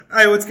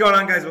Hi, what's going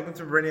on, guys? Welcome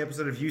to a brand new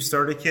episode of You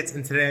Starter Kits,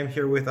 and today I'm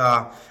here with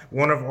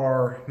one of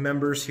our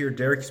members here,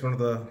 Derek. He's one of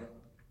the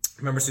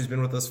members who's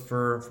been with us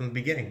from the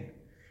beginning.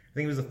 I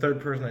think he was the third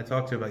person I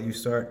talked to about You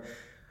Start.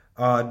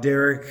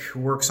 Derek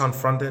works on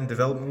front-end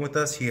development with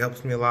us. He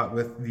helps me a lot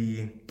with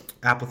the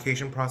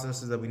application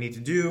processes that we need to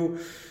do,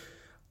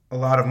 a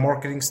lot of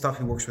marketing stuff.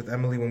 He works with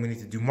Emily when we need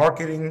to do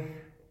marketing.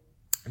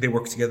 They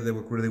work together. They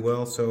work really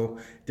well. So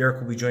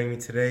Derek will be joining me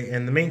today,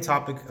 and the main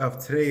topic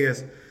of today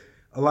is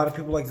a lot of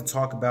people like to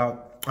talk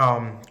about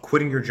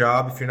quitting your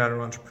job if you're not an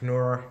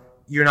entrepreneur.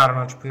 You're not an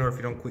entrepreneur if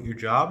you don't quit your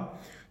job.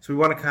 So we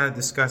want to kind of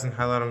discuss and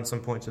highlight on some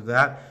points of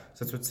that.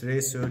 So that's what today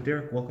is. So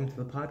Derek, welcome to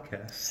the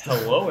podcast.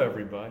 Hello,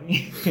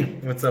 everybody.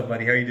 What's up,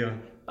 buddy? How are you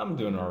doing? I'm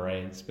doing all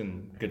right. It's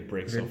been a good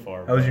break so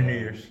far. How was your New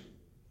Year's?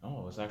 Oh,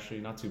 it was actually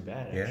not too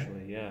bad,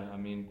 actually. Yeah, I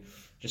mean,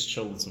 just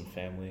chilled with some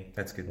family.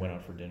 That's good. Went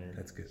out for dinner.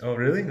 That's good. Oh,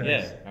 really? Nice.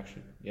 Yeah,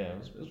 actually. Yeah,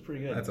 it was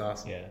pretty good. That's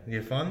awesome. Yeah. You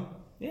had fun?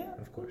 Yeah.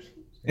 Of course.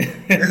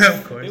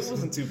 Of course. It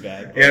wasn't too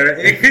bad. Yeah, right.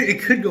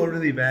 It could go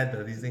really bad,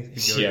 though. These things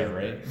could go really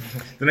right.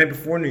 bad. The night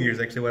before New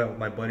Year's, actually went out with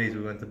my buddies.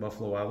 We went to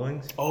Buffalo Wild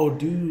Wings. Oh,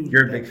 dude.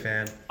 You're a big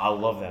fan. I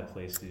love that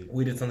place, dude.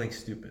 We did something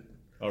stupid.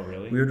 Oh,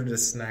 really? We ordered a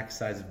snack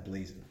size of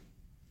Blazing.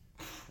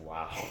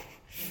 Wow.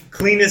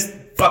 Cleanest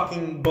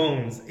fucking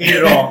bones. Ate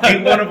it all.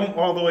 Ate one of them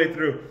all the way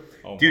through.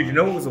 Oh, dude, you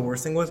know what was the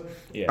worst thing was?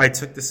 Yeah. I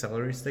took the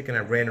celery stick and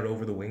I ran it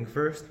over the wing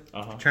first.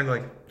 Trying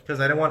to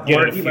because I didn't want Get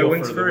to eat my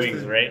wings for first. The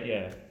wings, right?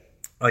 Yeah.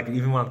 Like,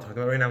 even when I'm talking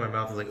about it right now, my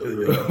mouth is like,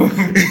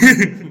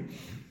 ugh.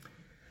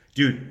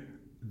 Dude,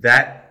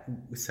 that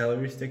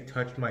celery stick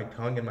touched my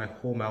tongue and my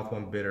whole mouth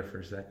went bitter for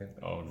a second.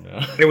 Oh, no.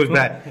 It was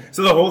bad.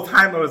 So the whole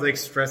time I was like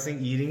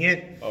stressing eating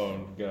it. Oh,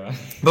 God.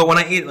 But when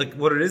I ate, like,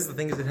 what it is, the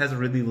thing is it has a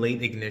really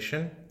late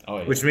ignition. Oh,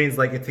 yeah. Which means,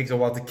 like, it takes a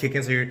while to kick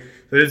in. So you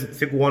just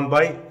took one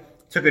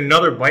bite, took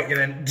another bite, and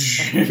then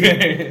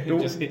it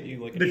just hit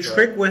you like a the truck.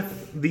 trick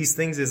with these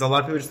things is a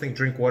lot of people just think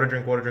drink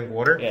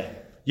water. Yeah.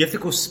 You have to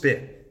go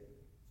spit.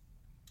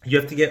 You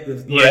have to get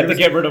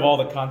rid of all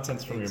the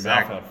contents from your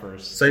mouth at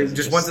first. So I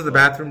just went to the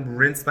bathroom,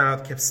 rinsed my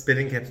mouth, kept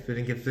spitting, and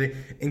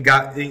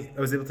I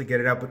was able to get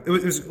it out. But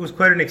it was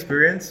quite an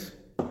experience.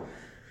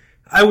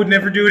 I would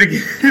never do it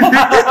again.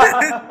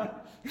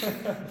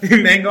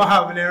 Mango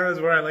habanero is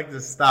where I like to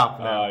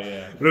stop. Oh,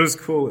 yeah. But it was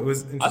cool. It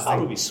was interesting. I thought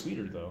it would be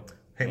sweeter, though.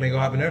 Hey, mango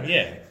habanero?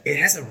 Yeah. It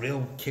has a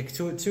real kick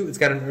to it, too. It's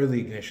got an early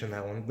ignition,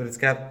 that one, but it's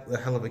got a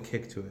hell of a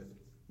kick to it.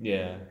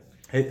 Yeah.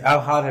 Hey, how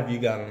hot have you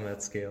got on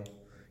that scale?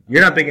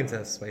 You're not big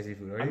into spicy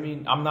food, are you? I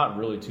mean, I'm not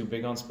really too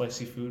big on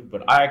spicy food,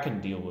 but I can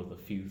deal with a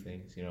few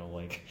things. You know,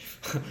 like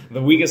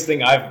the weakest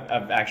thing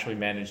I've actually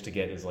managed to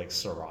get is like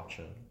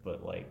sriracha.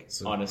 But like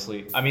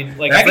honestly, I mean,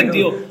 like I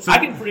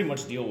can pretty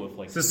much deal with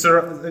like.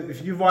 So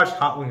if you've watched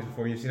Hot Wings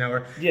before, you've seen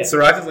how yeah.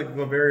 Sriracha's like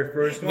the very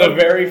first one. The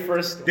very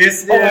first.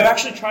 I've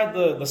actually tried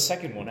the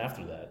second one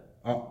after that.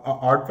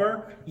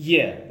 Aardvark?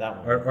 Yeah, that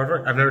one.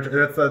 Aardvark? I've never tried.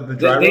 That's the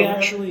dry they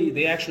one?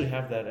 They actually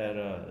have that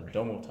at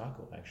Domo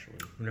Taco. Actually,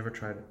 I've never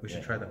tried it. We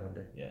should try that one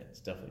day. Yeah,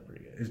 it's definitely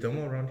pretty good. Is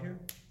Domo around here?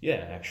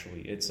 Yeah,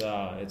 actually, it's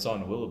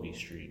on Willoughby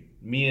Street.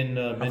 Me and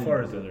Min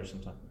go there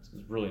sometimes. It's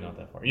really not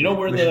that far. You know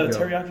where the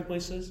teriyaki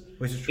place is?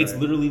 We should try it's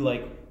literally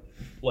like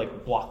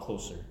block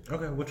closer.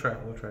 Okay, we'll try it.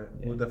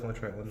 Yeah. We'll definitely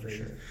try it one day.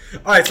 Sure.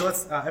 All right, so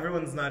let's.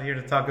 Everyone's not here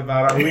to talk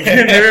about our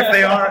weekend. There, if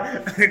they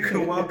are,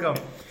 welcome.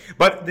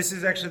 But this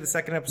is actually the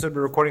second episode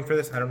we're recording for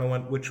this. I don't know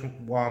which.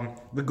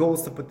 The goal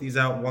is to put these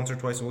out once or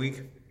twice a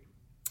week.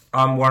 We're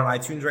on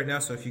iTunes right now,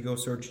 so if you go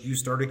search "You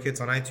Starter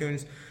Kits" on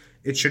iTunes,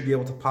 it should be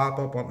able to pop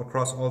up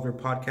across all of your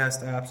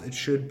podcast apps. It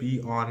should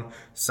be on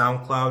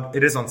SoundCloud.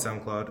 It is on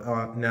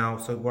SoundCloud now,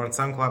 so we're on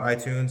SoundCloud,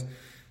 iTunes.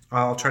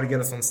 I'll try to get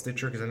us on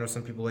Stitcher because I know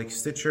some people like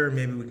Stitcher.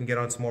 Maybe we can get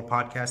on some more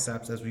podcast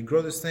apps as we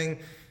grow this thing.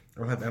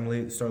 I'll have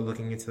Emily start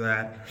looking into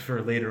that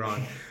for later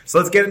on. So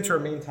let's get into our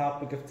main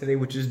topic of today,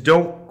 which is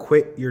don't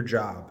quit your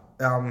job.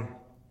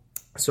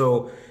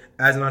 So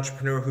as an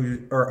entrepreneur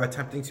or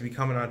attempting to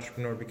become an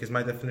entrepreneur, because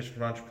my definition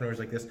of entrepreneur is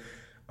like this,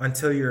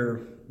 until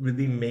you're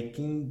really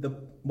making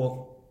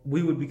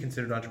we would be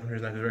considered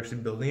entrepreneurs now because we're actually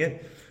building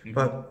it. Mm-hmm.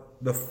 But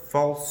the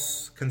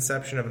false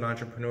conception of an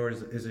entrepreneur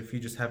is if you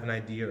just have an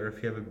idea or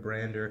if you have a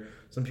brand, or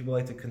some people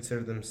like to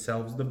consider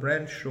themselves the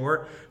brand,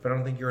 sure, but I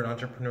don't think you're an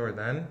entrepreneur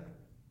then.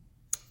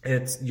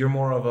 You're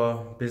more of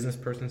a business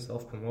person,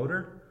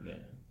 self-promoter. Yeah.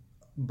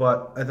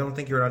 But I don't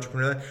think you're an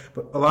entrepreneur then.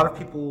 But a lot of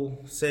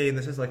people say, and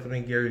this is like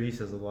something Gary Vee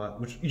says a lot,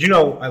 which,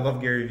 I love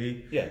Gary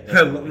Vee. Yeah.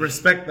 I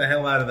respect the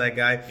hell out of that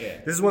guy.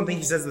 Yeah. This is one thing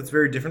he says that's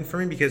very different for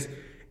me because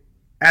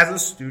as a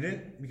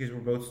student, because we're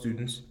both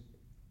students,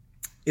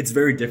 it's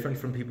very different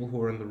from people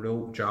who are in the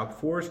real job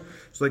force.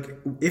 So, like,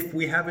 if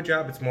we have a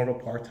job, it's more of a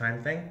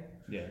part-time thing.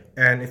 Yeah.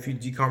 And if you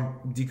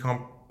decompose,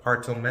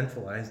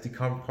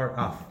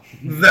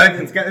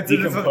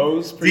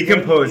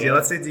 yeah.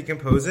 Let's say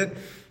decompose it.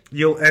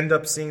 You'll end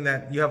up seeing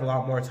that you have a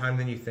lot more time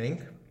than you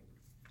think.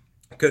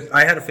 Because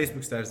I had a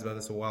Facebook status about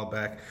this a while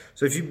back.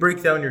 So if you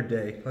break down your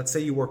day, let's say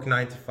you work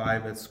 9 to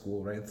 5 at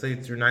school, right? Let's say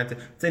it's your 9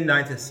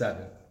 to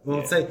 7. Well,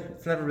 let's say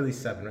it's never really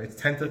 7, right? It's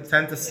 10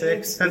 to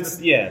 6. Let's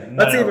say you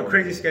have a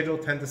crazy schedule,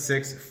 10 to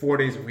 6, 4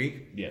 days a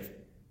week. Yeah.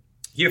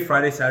 You have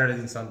Fridays, Saturdays,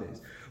 and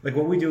Sundays. Like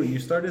what we do at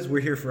UStart is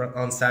we're here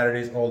on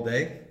Saturdays all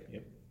day.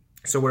 Yep.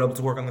 So we're able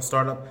to work on the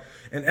startup.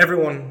 And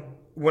everyone,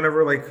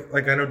 whenever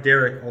like I know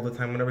Derek all the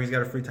time, whenever he's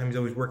got a free time, he's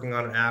always working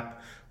on an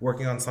app,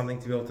 working on something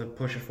to be able to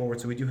push it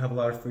forward. So we do have a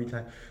lot of free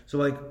time. So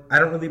like I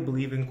don't really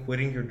believe in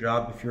quitting your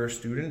job if you're a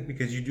student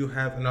because you do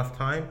have enough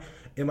time.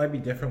 It might be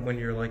different when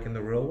you're like in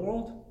the real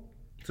world.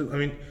 So, I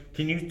mean,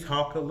 can you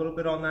talk a little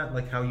bit on that?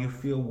 Like how you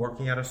feel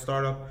working at a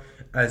startup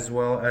as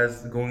well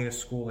as going to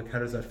school? Like how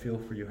does that feel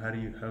for you?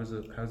 How's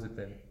it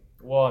been?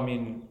 Well, I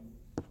mean,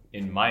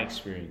 in my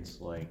experience,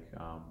 like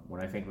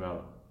when I think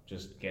about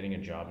just getting a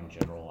job in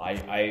general,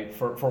 I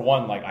for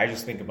one, like I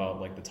just think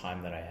about like the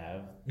time that I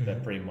have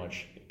that pretty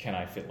much can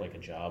I fit like a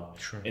job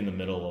in the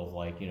middle of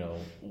like,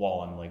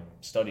 while I'm like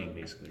studying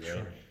basically, right?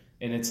 Sure.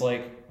 And it's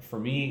like, for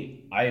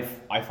me,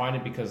 I find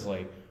it because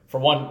like, for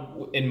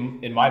one,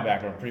 in my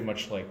background, pretty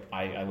much like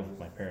I live with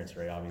my parents,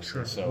 right? Obviously,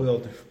 sure. So we all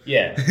do.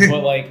 Yeah,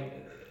 but like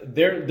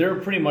they're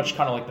pretty much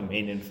kind of like the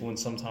main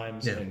influence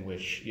sometimes, in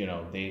which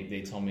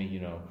they tell me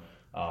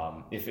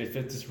if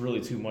it's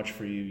really too much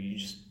for you, you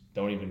just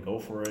don't even go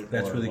for it.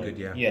 That's really like, good,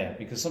 yeah. Yeah,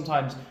 because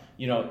sometimes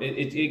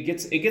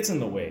it gets in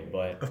the way,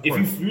 but if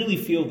you really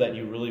feel that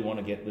you really want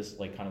to get this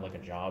like kind of like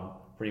a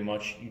job, pretty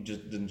much you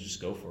just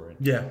go for it.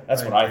 Yeah,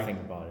 that's what I think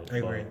about it. I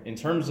agree. In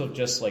terms of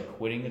just like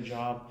quitting a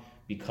job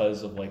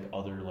because of like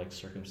other like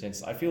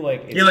circumstances, I feel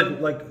like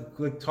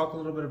like talk a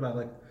little bit about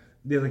like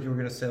you were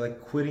gonna say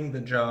like quitting the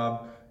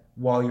job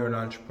while you're an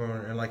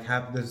entrepreneur and like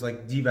does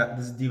it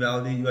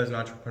devalidate you as an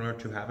entrepreneur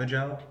to have a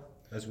job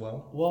as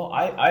well? Well,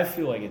 I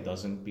feel like it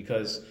doesn't,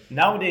 because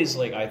nowadays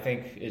like I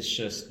think it's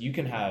just you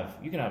can have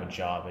a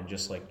job and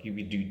just like you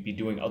be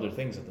doing other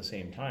things at the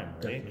same time,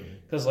 right?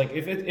 Because like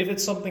if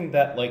it's something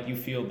that like you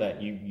feel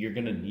that you're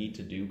gonna need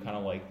to do, kind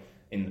of like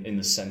in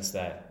the sense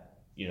that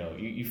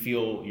you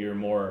feel you're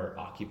more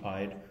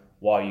occupied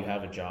while you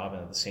have a job,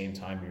 and at the same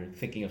time you're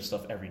thinking of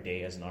stuff every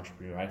day as an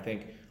entrepreneur. I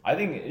think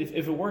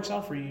if it works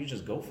out for you, you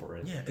just go for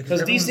it. Yeah,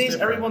 because these days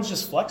everyone's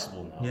just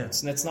flexible now. Yeah.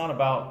 It's not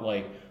about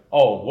like,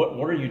 oh,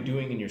 what are you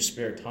doing in your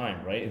spare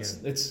time, right? It's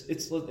hey,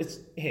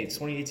 it's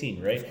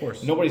 2018, right? Of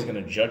course, nobody's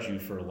gonna judge you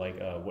for like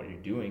what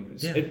you're doing.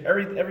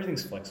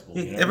 Everything's flexible.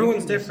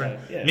 Everyone's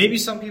different. Maybe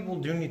some people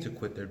do need to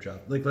quit their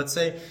job. Like let's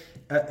say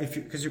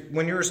because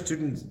when you're a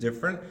student, it's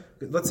different.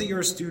 Let's say you're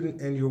a student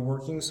and you're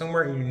working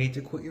somewhere and you need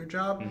to quit your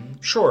job.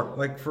 Sure,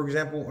 like for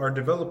example, our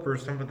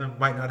developers, some of them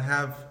might not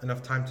have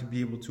enough time to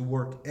be able to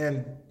work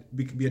and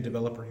be a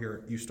developer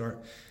here at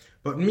UStart.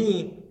 But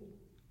me,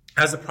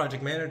 as a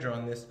project manager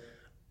on this,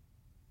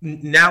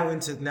 now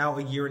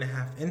a year and a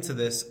half into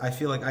this, I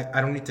feel like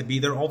I don't need to be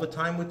there all the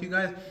time with you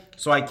guys,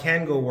 so I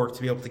can go work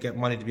to be able to get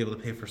money to be able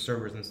to pay for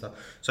servers and stuff.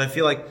 So I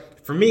feel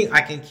like for me, I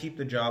can keep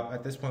the job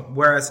at this point,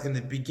 whereas in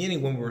the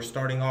beginning when we were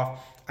starting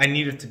off, I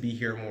needed to be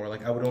here more.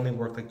 Like I would only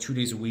work like 2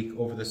 days a week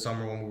over the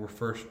summer when we were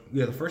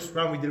the first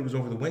round we did was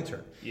over the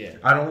winter. Yeah,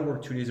 I'd only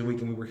work 2 days a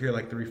week and we were here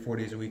like 3-4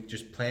 days a week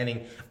just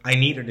planning. I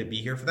needed to be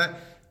here for that.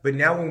 But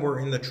now when we're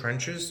in the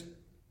trenches,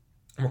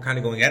 we're kind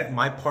of going at it.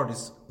 My part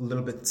is a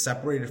little bit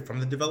separated from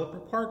the developer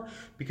part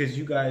because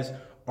you guys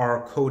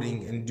are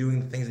coding and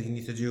doing things that you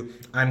need to do.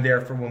 I'm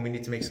there for when we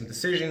need to make some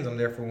decisions. I'm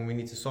there for when we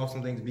need to solve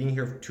some things. Being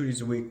here for 2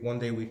 days a week, 1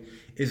 day a week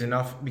is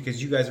enough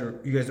because you guys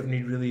don't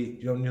need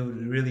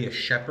really a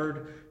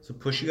shepherd to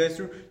push you guys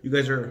through. You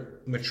guys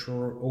are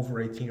mature,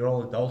 over 18. You're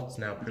all adults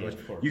now, pretty much.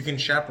 You can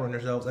chaperone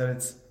yourselves,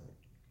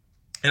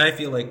 and I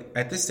feel like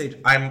at this stage,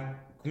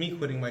 me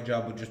quitting my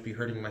job would just be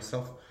hurting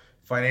myself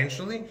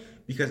financially,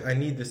 because I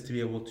need this to be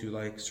able to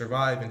like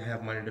survive and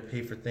have money to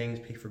pay for things,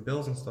 pay for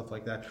bills and stuff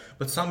like that.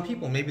 But some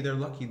people, maybe they're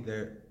lucky,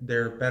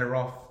 they're better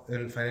off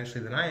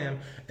financially than I am,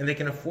 and they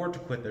can afford to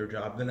quit their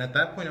job. Then at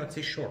that point, I would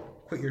say, sure,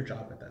 quit your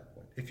job at that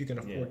point if you can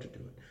afford to do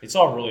it. It's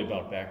all really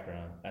about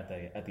background at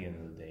the end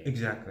of the day.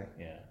 Exactly.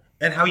 Yeah.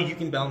 And how you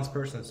can balance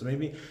personally. So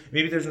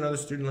maybe there's another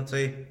student, let's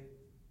say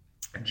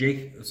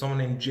Jake, someone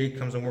named Jake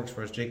comes and works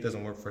for us. Jake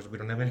doesn't work for us. We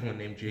don't have anyone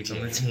named Jake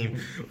on the team.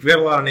 We have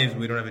a lot of names,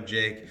 but we don't have a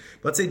Jake.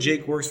 But let's say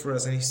Jake works for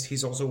us and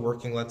he's also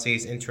working, let's say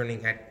he's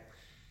interning at,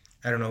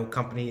 I don't know,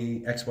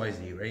 company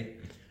XYZ, right?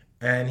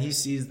 And he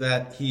sees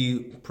that he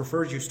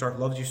prefers UStart,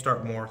 loves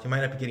UStart more. He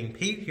might not be getting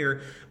paid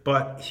here,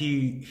 but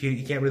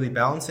he can't really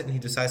balance it, and he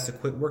decides to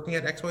quit working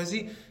at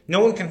XYZ.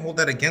 No one can hold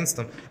that against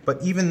him.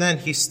 But even then,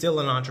 he's still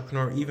an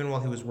entrepreneur, even while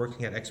he was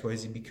working at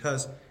XYZ,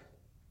 because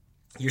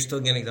you're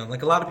still getting done.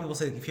 Like a lot of people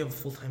say, if you have a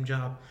full-time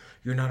job,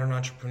 you're not an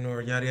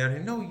entrepreneur, yada, yada.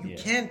 No, you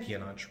can't be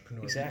an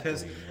entrepreneur. Exactly.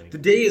 Because the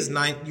day is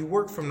 9, you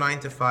work from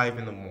 9 to 5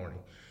 in the morning.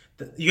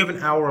 You have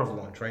an hour of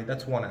lunch, right?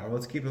 That's 1 hour.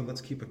 Let's keep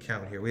a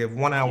count here. We have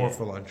 1 hour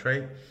for lunch,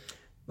 right?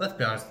 Let's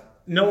be honest.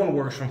 No one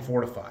works from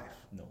 4 to 5.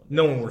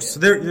 No one works. So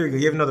there you go.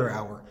 You have another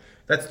hour.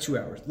 That's 2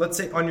 hours. Let's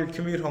say on your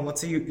commute home,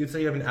 let's say you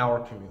have an hour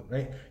commute,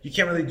 right? You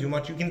can't really do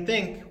much. You can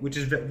think, which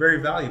is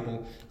very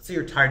valuable. Let's say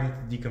you're tired, you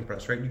need to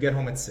decompress, right? You get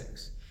home at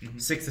 6.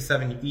 6 to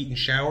 7, you eat and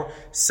shower.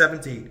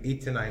 7 to 8,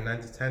 8 to 9,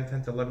 9 to 10,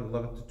 10 to 11,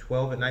 11 to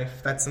 12 at night.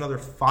 That's another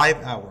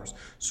 5 hours.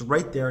 So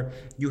right there,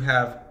 you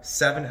have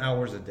 7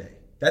 hours a day.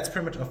 That's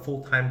pretty much a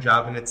full-time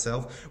job in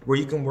itself, where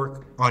you can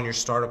work on your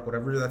startup,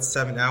 whatever. That's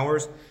 7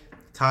 hours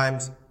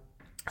times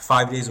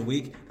 5 days a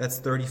week. That's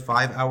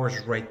 35 hours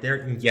right there.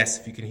 And yes,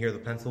 if you can hear the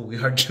pencil, we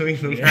are doing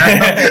the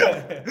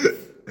math.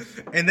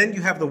 And then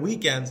you have the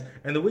weekends,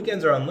 and the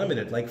weekends are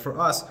unlimited. Like for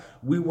us,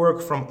 we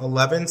work from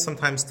 11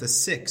 sometimes to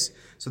 6.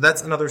 So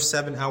that's another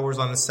 7 hours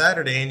on a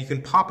Saturday, and you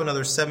can pop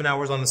another 7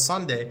 hours on a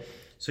Sunday.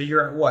 So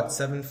you're at what?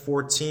 7,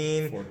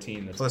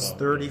 14 plus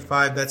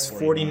 35. That's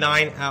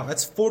 49 hours.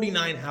 That's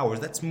 49 hours.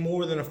 That's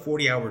more than a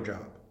 40-hour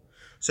job.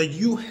 So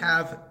you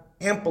have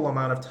ample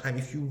amount of time.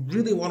 If you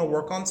really want to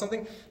work on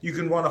something, you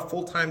can run a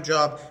full-time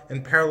job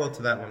and parallel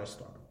to that run a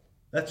startup.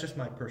 That's just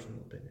my personal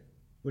opinion.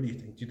 What do you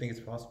think? Do you think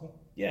it's possible?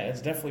 Yeah,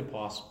 it's definitely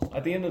possible.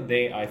 At the end of the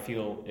day, I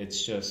feel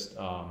it's just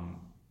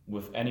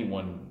with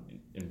anyone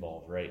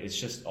involved, right? It's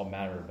just a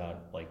matter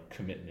about like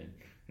commitment,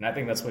 and I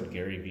think that's what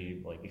Gary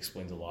Vee like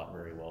explains a lot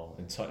very well.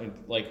 And so,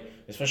 like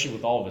especially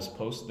with all of his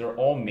posts, they're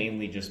all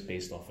mainly just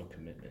based off of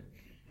commitment.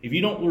 If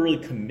you don't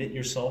really commit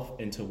yourself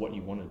into what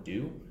you want to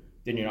do,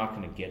 then you're not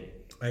going to get it.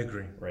 I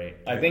agree. Right.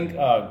 I think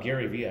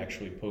Gary Vee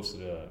actually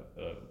posted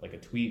a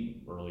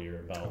tweet earlier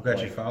about. I'm glad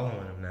you're following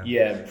him now.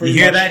 Yeah. You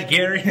hear that,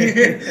 Gary?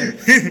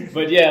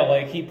 But yeah,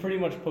 like he pretty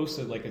much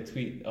posted like a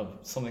tweet of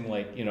something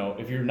like, you know,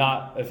 if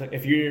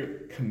you're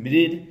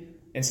committed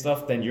and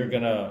stuff, then you're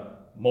gonna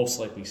most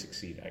likely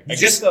succeed. I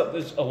guess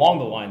there's along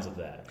the lines of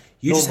that.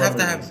 You just have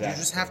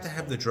to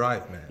have the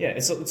drive, man. Yeah,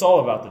 it's all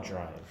about the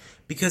drive.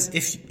 Because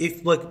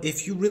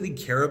if you really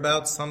care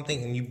about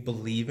something and you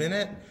believe in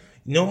it,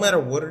 no matter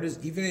what it is,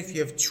 even if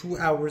you have 2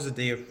 hours a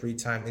day of free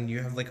time and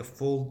you have like a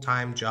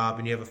full-time job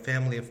and you have a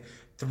family of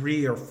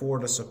 3 or 4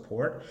 to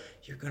support,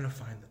 you're going to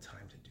find the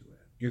time to do it.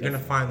 You're going to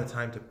find the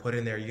time to put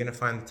in there. You're going to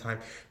find the time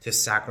to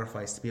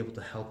sacrifice to be able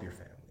to help your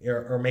family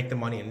or make the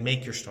money and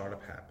make your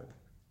startup happen.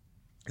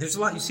 There's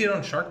a lot. You see it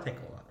on Shark Tank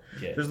a lot.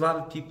 Yeah. There's a lot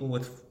of people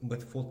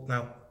with full...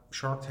 Now,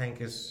 Shark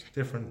Tank is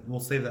different.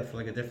 We'll save that for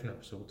like a different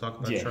episode. We'll talk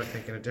about Shark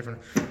Tank in a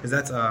different... Because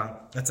that's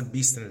a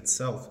beast in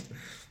itself.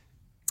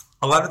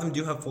 A lot of them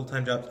do have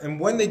full-time jobs. And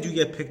when they do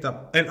get picked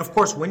up, and of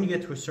course, when you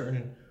get to a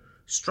certain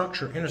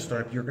structure in a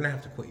startup, you're going to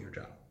have to quit your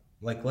job.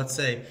 Like, let's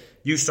say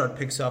YouStart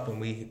picks up and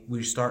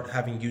we start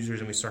having users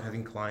and we start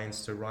having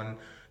clients to run.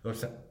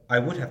 I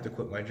would have to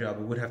quit my job.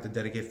 I would have to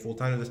dedicate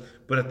full-time to this.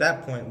 But at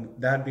that point,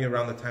 that'd be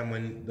around the time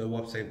when the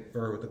website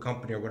or the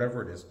company or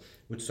whatever it is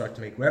would start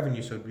to make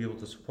revenue, so we'd be able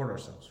to support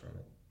ourselves from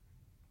it.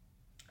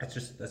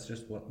 That's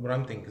just what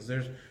I'm thinking, because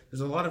there's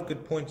a lot of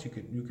good points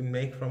you can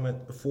make from it,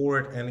 for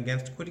it, and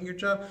against quitting your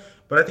job.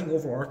 But I think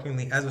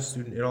overarchingly, as a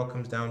student, it all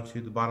comes down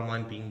to the bottom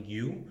line being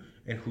you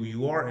and who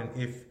you are. And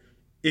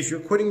if you're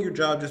quitting your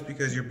job just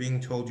because you're being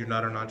told you're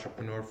not an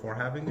entrepreneur for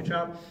having a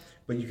job,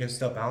 but you can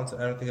still balance it,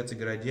 I don't think that's a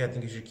good idea. I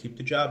think you should keep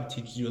the job. It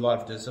teaches you a lot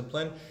of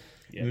discipline.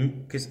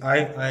 Because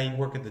I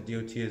work at the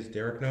DOT, as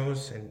Derek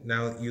knows, and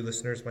now you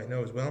listeners might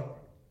know as well.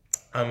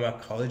 I'm a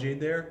college aide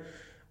there.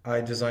 I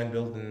design,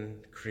 build,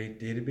 and create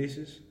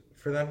databases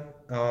for them.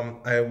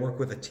 I work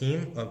with a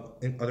team of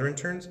other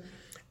interns,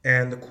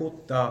 and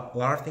a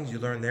lot of things you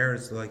learn there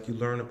is like you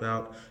learn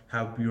about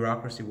how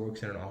bureaucracy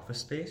works in an office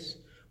space,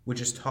 which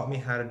has taught me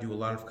how to do a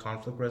lot of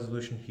conflict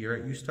resolution here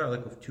at YouStart.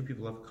 Like if 2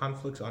 people have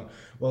conflicts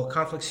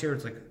here,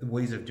 it's like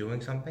ways of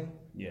doing something.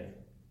 Yeah.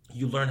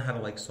 You learn how to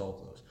like solve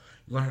those.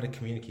 You learn how to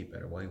communicate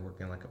better while you work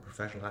in like a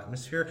professional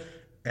atmosphere,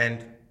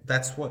 and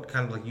that's what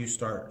kind of like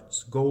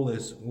YouStart's goal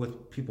is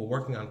with people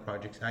working on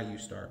projects at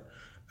YouStart,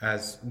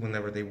 as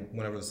whenever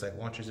the site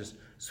launches, is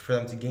for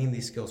them to gain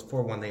these skills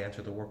for when they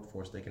enter the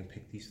workforce. They can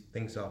pick these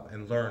things up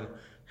and learn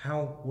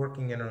how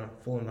working in a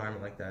full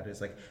environment like that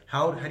is. Like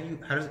how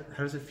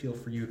does it feel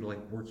for you to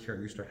like work here at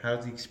YouStart?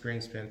 How's the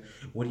experience been?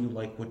 What do you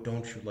like? What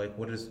don't you like?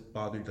 What has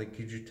bothered? Like,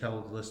 could you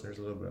tell the listeners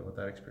a little bit about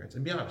that experience?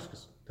 And be honest,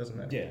 because it doesn't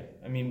matter. Yeah,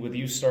 I mean, with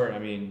YouStart, I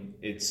mean,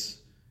 it's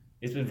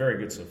been very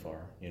good so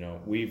far. You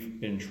know,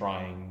 we've been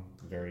trying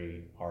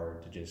very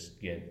hard to just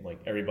get like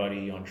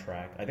everybody on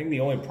track. I think the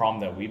only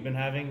problem that we've been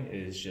having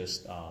is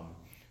just,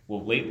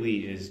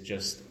 lately is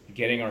just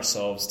getting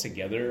ourselves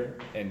together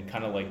and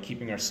kind of like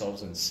keeping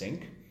ourselves in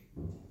sync.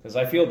 Because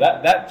I feel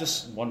that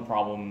just one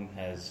problem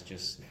has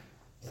just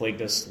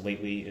plagued us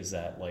lately, is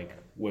that like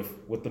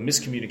with the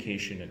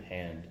miscommunication at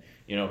hand,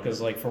 you know,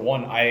 because like for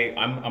one,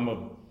 I'm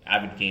a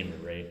avid gamer,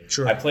 right?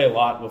 Sure. I play a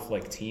lot with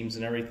like teams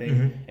and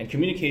everything, and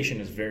communication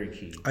is very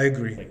key. I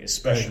agree. Like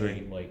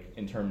especially like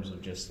in terms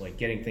of just like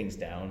getting things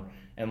down,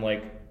 and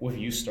like with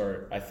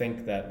YouStart, I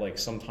think that like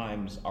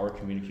sometimes our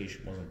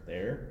communication wasn't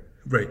there,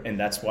 right? And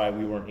that's why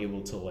we weren't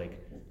able to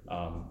like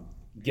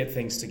get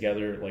things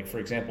together. Like for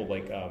example,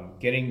 like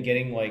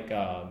getting like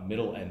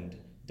middle end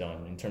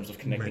done in terms of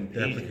connecting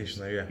pages. The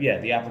application layer, yeah,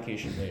 the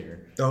application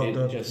layer.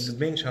 The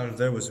main challenge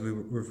there was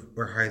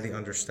we're highly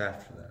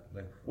understaffed for that.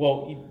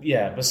 Well,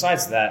 yeah.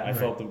 Besides that, I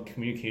felt the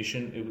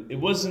communication. It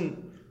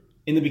wasn't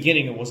in the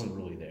beginning. It wasn't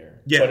really there.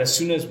 Yeah. But as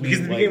soon as we because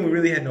in the beginning we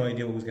really had no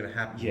idea what was going to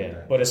happen.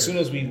 Yeah. But as soon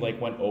as we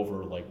like went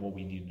over like what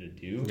we needed to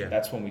do,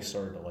 that's when we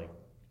started to like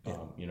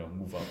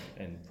move up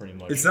and pretty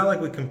much. It's not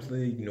like we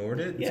completely ignored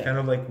it. It's kind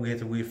of like we had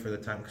to wait for the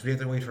time because we had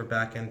to wait for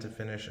back end to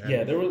finish.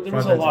 And there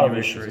was a lot of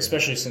issues,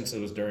 especially since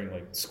it was during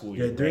like school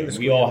year. Yeah, during the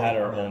school we all had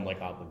our own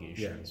like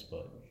obligations,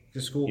 but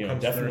the school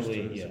comes definitely first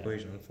in this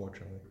equation,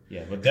 unfortunately.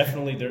 Yeah, but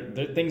definitely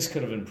there things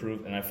could have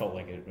improved, and I felt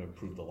like it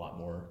improved a lot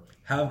more.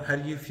 How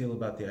do you feel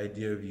about the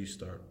idea of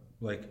UStart?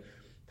 Like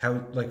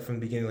how like from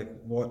the beginning, like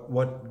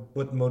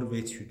what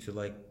motivates you to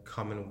like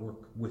come and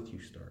work with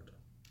UStart?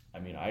 I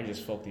mean, I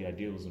just felt the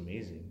idea was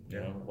amazing. You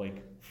know,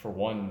 like for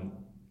one,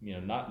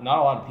 not a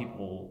lot of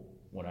people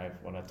when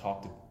I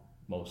talk to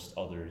most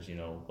others,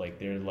 like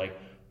they're like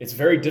it's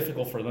very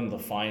difficult for them to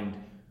find,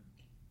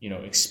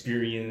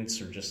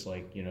 experience or just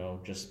like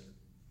just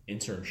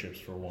internships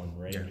for one,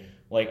 right? Yeah.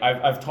 Like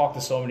I've talked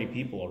to so many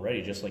people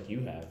already, just like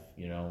you have.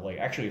 Like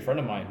actually a friend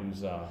of mine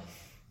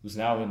who's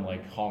now in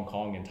like Hong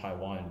Kong and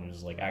Taiwan,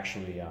 who's like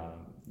actually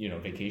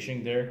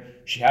vacationing there.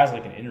 She has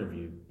like an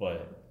interview,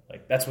 but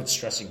like that's what's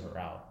stressing her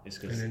out is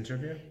because an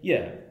interview.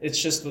 Yeah,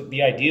 it's just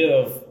the idea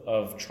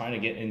of trying to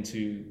get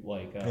into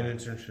like an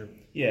internship.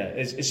 Yeah,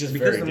 it's just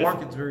because very the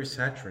market's very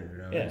saturated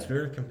now. Yeah. It's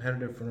very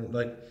competitive. For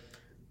like,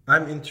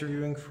 I'm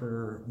interviewing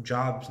for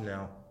jobs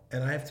now,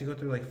 and I have to go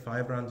through like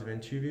 5 rounds of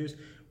interviews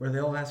where they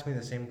all ask me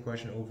the same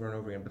question over and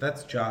over again. But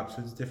that's jobs,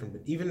 so it's different.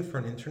 But even for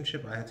an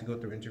internship, I had to go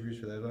through interviews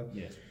for that.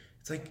 Yeah,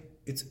 it's like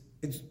it's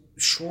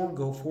sure,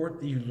 go for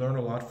it. You learn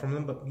a lot from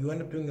them, but you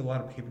end up doing a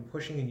lot of paper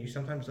pushing, and you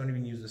sometimes don't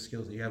even use the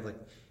skills that you have. Like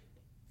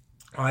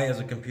I, as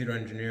a computer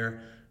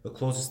engineer, the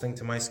closest thing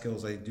to my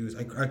skills I do is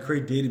I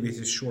create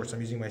databases. Sure, so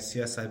I'm using my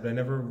CS side, but I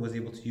never was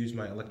able to use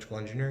my electrical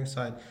engineering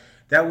side.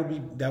 That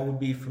would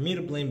be for me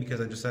to blame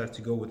because I decided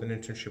to go with an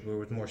internship where it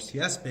was more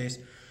CS based.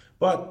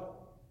 But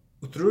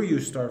through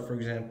UStart, for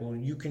example,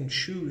 you can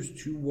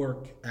choose to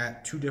work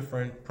at 2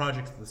 different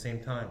projects at the same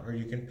time, or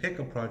you can pick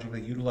a project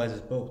that utilizes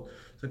both.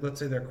 So let's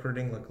say they're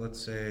creating, like, let's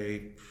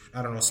say,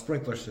 I don't know, a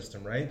sprinkler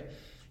system, right?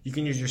 You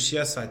can use your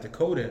CS side to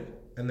code it,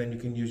 and then you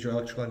can use your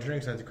electrical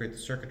engineering side to create the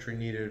circuitry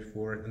needed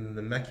for it, and then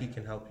the mechie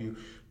can help you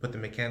put the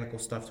mechanical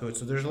stuff to it.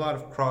 So there's a lot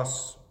of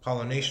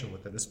cross-pollination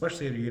with it,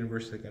 especially at a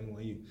university like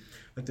NYU.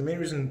 Like, the main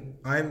reason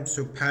I'm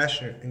so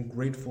passionate and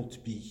grateful to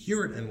be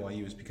here at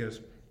NYU is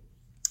because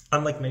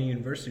unlike many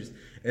universities,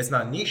 it's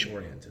not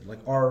niche-oriented. Like,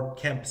 our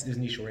campus is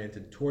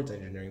niche-oriented towards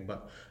engineering,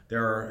 but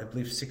there are, I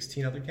believe,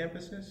 16 other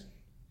campuses.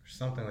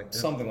 Something like that.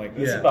 Something like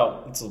this.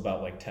 It's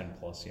about like 10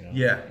 plus,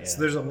 Yeah. So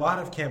there's a lot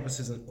of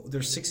campuses, and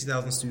there's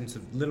 60,000 students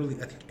of literally,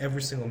 I think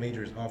every single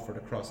major is offered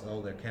across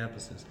all their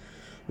campuses,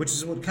 which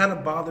is what kind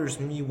of bothers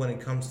me when it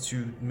comes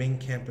to main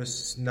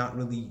campus not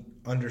really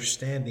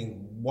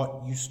understanding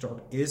what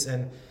UStart is.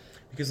 And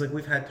because like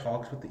we've had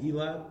talks with the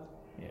eLab.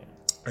 Yeah.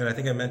 And I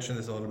think I mentioned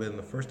this a little bit in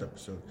the first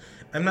episode.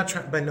 I'm not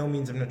trying, by no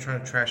means, I'm not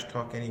trying to trash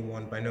talk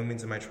anyone. By no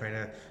means am I trying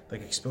to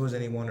like expose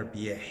anyone or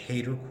be a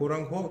hater, quote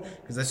unquote,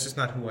 because that's just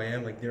not who I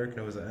am. Like Derek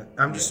knows that.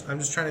 I'm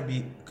just trying to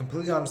be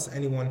completely honest to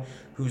anyone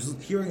who's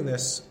hearing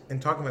this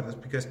and talking about this,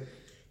 because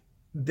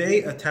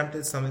they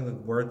attempted something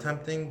that we're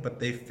attempting, but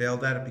they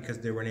failed at it because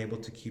they weren't able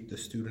to keep the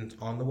students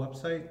on the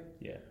website.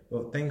 Yeah.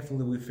 Well,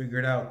 thankfully, we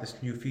figured out this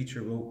new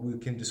feature. We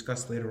can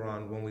discuss later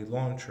on when we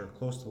launch or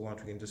close to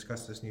launch. We can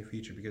discuss this new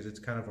feature because it's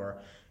kind of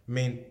our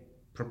main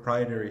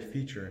proprietary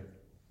feature.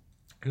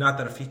 Not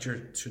that a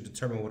feature should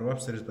determine what a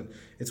website is, but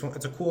it's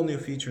a cool new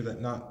feature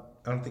that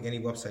I don't think any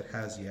website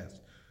has yet.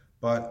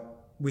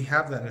 But we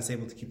have that, and it's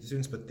able to keep the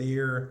students. But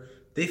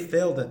they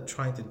failed at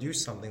trying to do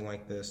something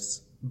like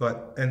this.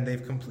 And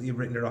they've completely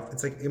written it off.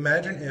 It's like,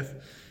 imagine if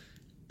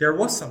there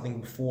was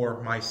something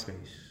before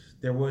MySpace.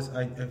 There was,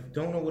 I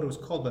don't know what it was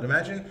called, but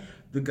imagine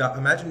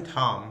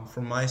Tom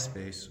from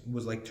MySpace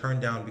was like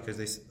turned down because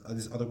this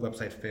other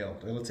website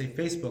failed. Or let's say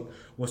Facebook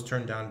was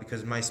turned down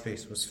because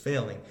MySpace was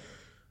failing.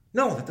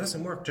 No, that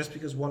doesn't work. Just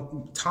because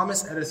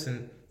Thomas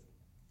Edison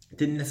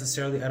didn't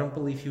necessarily, I don't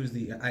believe he was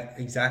the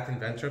exact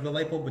inventor of the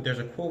light bulb, but there's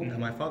a quote that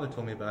my father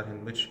told me about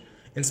him, which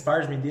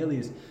inspires me daily,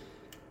 is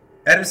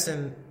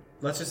Edison.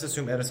 Let's just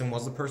assume Edison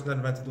was the person that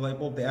invented the light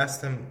bulb. They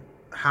asked him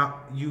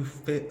how you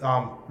fit.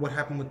 What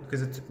happened with,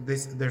 because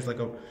there's like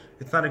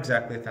it's not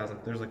exactly 1,000.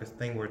 There's like a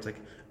thing where it's like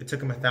it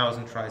took him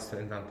 1,000 tries to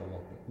invent the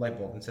light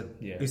bulb.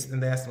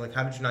 And they asked him like,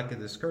 how did you not get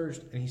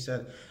discouraged? And he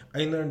said,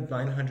 I learned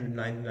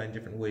 999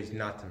 different ways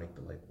not to make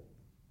the light bulb.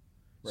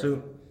 Right.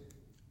 So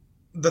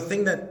the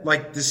thing that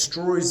like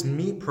destroys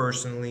me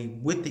personally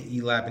with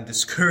the eLab and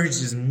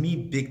discourages me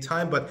big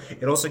time, but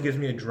it also gives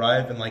me a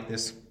drive and like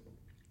this.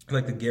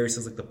 Like the Gary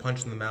says, like the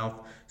punch in the mouth,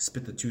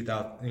 spit the tooth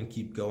out and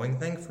keep going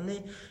thing for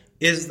me,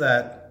 is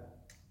that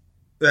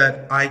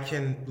I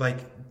can, like,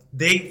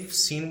 they've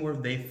seen where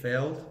they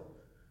failed.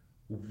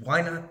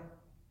 Why not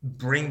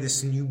bring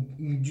this new,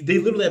 they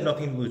literally have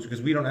nothing to lose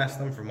because we don't ask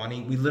them for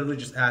money. We literally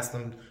just ask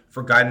them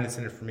for guidance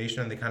and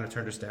information, and they kind of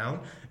turned us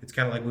down. It's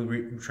kind of like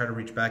we try to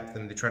reach back to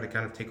them. They try to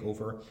kind of take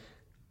over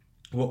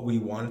what we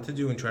wanted to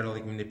do and try to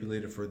like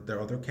manipulate it for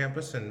their other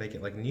campus and make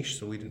it like niche.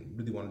 So we didn't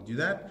really want to do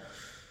that.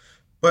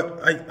 But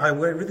what I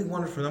really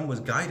wanted from them was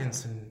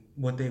guidance, and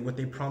what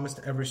they promised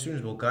to every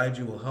student: will guide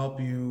you, will help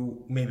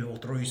you, maybe we'll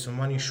throw you some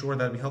money. Sure,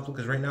 that'd be helpful,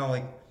 because right now,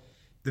 like,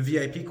 the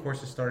VIP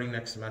course is starting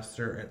next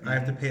semester, and I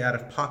have to pay out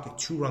of pocket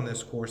to run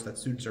this course that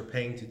students are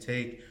paying to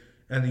take,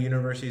 and the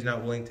university is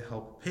not willing to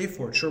help pay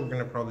for it. Sure, we're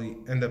going to probably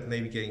end up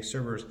maybe getting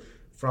servers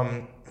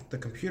from the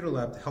computer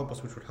lab to help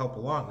us, which would help a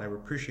lot, and I would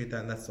appreciate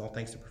that, and that's all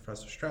thanks to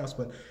Professor Strauss.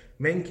 But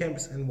main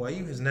campus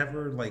NYU has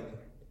never, like,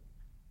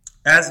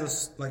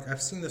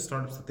 I've seen the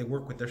startups that they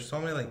work with. There's so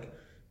many, like,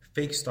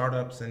 fake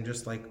startups and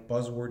just, like,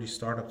 buzzwordy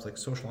startups, like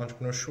social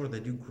entrepreneurs. Sure, they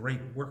do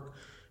great work,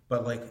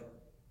 but, like,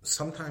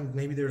 sometimes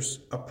maybe there's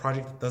a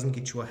project that doesn't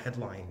get you a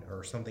headline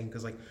or something,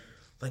 because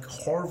like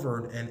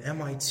Harvard and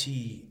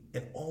MIT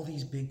and all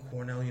these big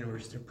Cornell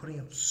universities, they're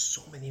putting up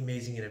so many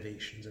amazing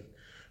innovations and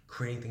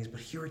creating things. But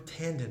here at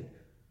Tandon,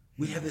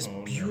 we have this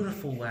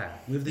beautiful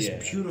lab. We have this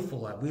beautiful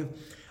lab.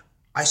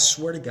 I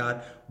swear to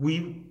God,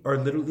 we are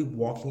literally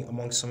walking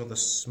among some of the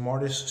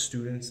smartest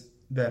students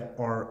that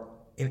are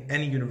in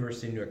any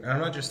university in New York. And I'm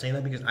not just saying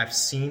that because I've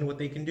seen what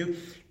they can do,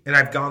 and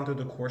I've gone through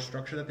the course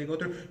structure that they go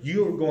through.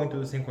 You are going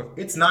through the same course.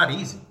 It's not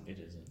easy. It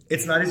isn't.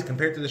 It's not easy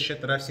compared to the shit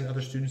that I've seen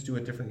other students do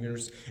at different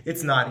universities.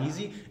 It's not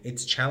easy.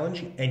 It's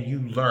challenging, and you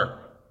learn.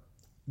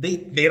 They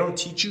don't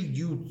teach you,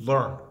 you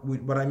learn.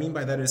 What I mean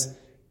by that is,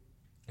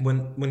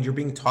 when you're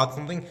being taught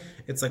something,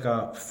 it's like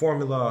a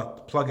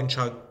formula, plug and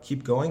chug,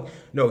 keep going.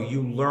 No,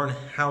 you learn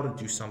how to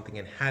do something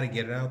and how to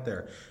get it out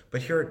there.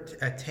 But here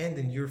at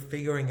Tandon, you're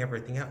figuring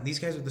everything out. These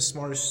guys are the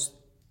smartest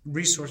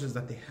resources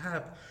that they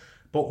have.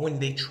 But when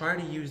they try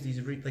to use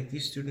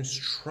these students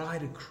try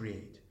to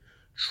create,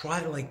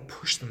 try to, like,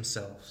 push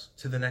themselves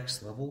to the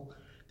next level,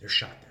 they're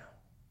shot down.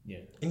 Yeah.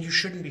 And you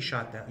shouldn't be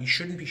shot down. You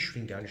shouldn't be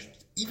shooting down.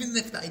 Even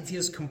if the idea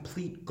is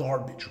complete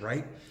garbage,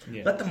 right?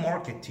 Yeah. Let the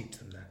market teach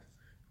them that.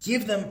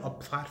 Give them a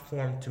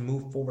platform to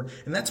move forward.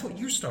 And that's what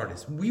YouStart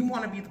is. We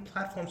want to be the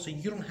platform so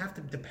you don't have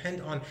to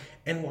depend on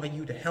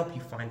NYU to help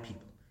you find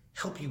people,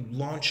 help you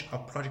launch a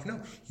project. No,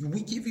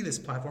 we give you this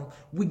platform.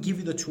 We give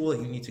you the tool that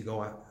you need to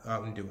go out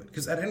and do it.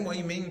 Because at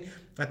NYU Main,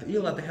 at the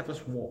ELAB, they have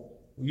this wall.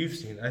 You've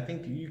seen it. I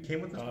think you came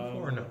with this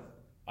before or no?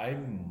 I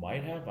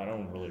might have. I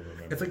don't really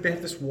remember. It's like they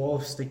have this wall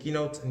of sticky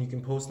notes, and you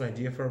can post an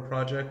idea for a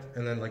project,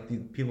 and then, like, the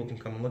people can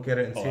come and look at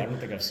it and see I don't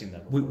think I've seen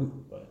that before.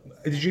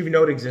 Did you even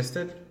know it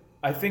existed?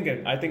 I think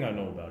I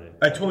know about it.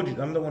 I told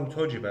you. I'm the one who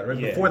told you about it, right?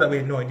 Yeah. Before that, we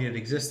had no idea it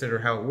existed or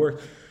how it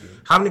worked. Yeah.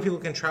 How many people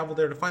can travel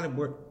there to find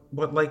it?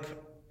 But like,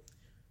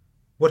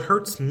 what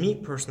hurts me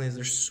personally is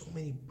there's so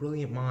many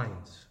brilliant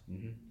minds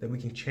that we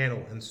can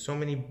channel, and so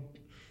many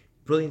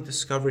brilliant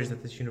discoveries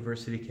that this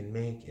university can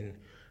make and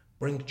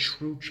bring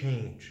true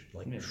change,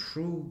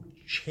 true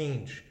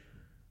change.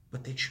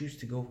 But they choose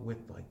to go with,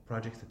 like,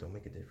 projects that don't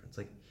make a difference,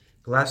 like.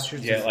 Last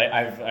year's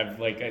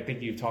I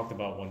think you talked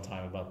about one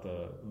time about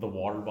the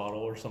water bottle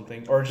or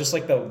something, or just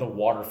like the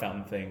water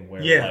fountain thing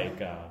where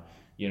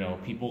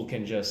people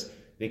can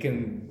they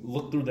can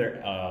look through their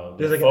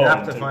there's like an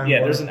app to find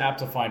water. There's an app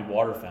to find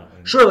water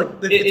fountain. Sure, like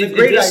it's a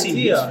great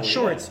idea.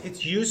 Sure,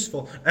 it's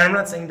useful, and I'm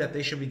not saying that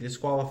they should be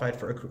disqualified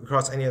for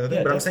across any other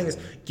thing. But definitely. I'm saying is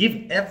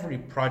give every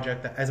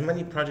project, as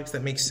many projects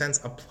that make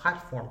sense, a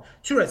platform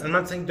to rise. I'm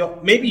not saying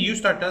maybe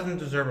YouStart doesn't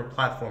deserve a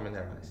platform in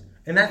their eyes.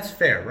 And that's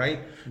fair, right?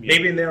 Yeah.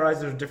 Maybe in their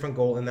eyes there's a different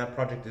goal, and that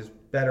project is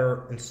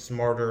better and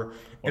smarter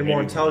and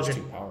more intelligent.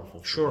 Too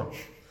powerful. Sure,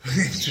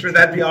 sure,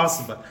 that'd be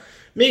awesome. But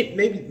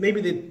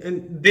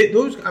maybe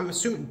those, I'm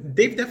assuming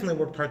they've definitely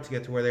worked hard to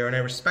get to where they are, and I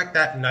respect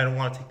that, and I don't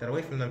want to take that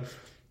away from them.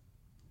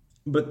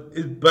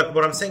 But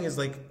what I'm saying is,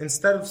 like,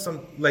 instead of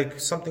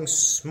something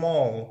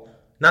small,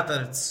 not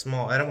that it's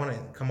small. I don't want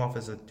to come off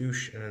as a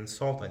douche and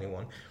insult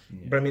anyone,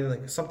 but I mean,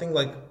 like, something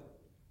like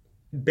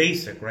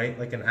basic, right?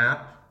 Like an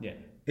app. Yeah.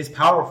 Is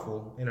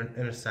powerful in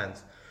a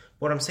sense.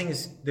 What I'm saying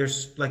is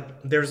there's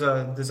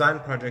a design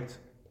project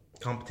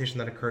competition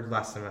that occurred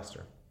last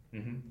semester.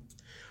 Mm-hmm.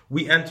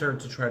 We entered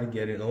to try to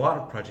get in. A lot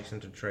of projects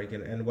entered to try to get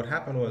in. And what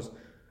happened was,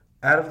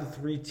 out of the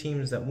 3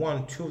 teams that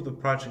won, 2 of the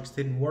projects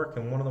didn't work,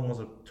 and one of them was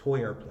a toy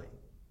airplane.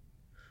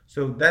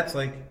 So that's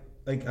like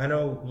I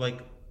know,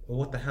 like,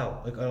 what the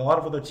hell? Like, a lot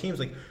of other teams,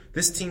 like,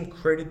 this team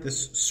created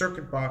this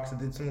circuit box that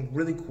did something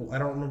really cool. I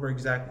don't remember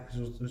exactly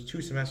because it was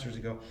 2 semesters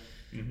ago.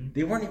 Mm-hmm.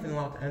 They weren't even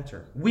allowed to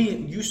enter.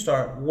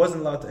 YouStart wasn't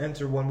allowed to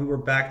enter when we were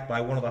backed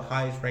by one of the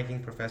highest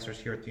ranking professors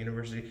here at the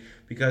university,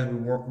 because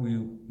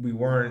we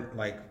weren't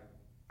like,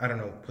 I don't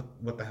know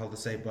what the hell to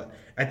say, but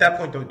at that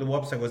point the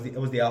website was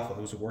the alpha.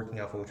 It was a working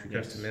alpha, which we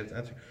just submitted to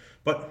enter.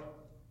 But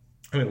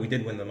I mean, we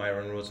did win the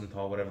Myron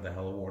Rosenthal, whatever the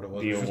hell award it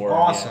was,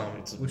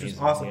 which was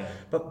awesome. Yeah.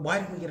 But why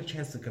didn't we get a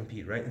chance to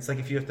compete, right? It's like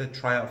if you have to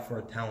try out for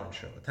a talent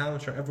show.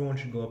 Everyone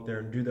should go up there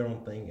and do their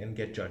own thing and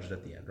get judged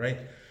at the end,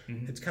 right?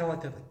 Mm-hmm. It's kind of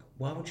like that. Like,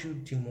 why would you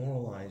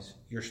demoralize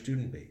your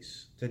student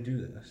base to do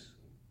this,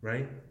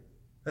 right?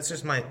 That's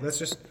just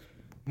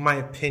my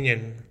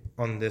opinion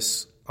on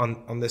this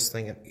on this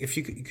thing. If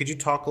you could you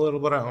talk a little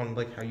bit on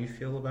like how you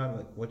feel about it?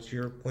 Like, what's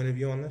your point of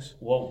view on this?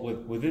 Well,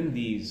 within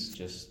these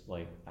just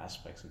like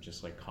aspects of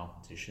just like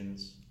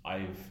competitions,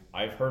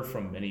 I've heard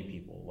from many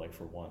people. Like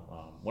for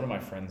one of my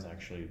friends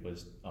actually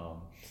was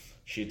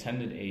she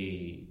attended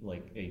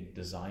a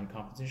design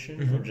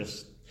competition or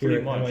just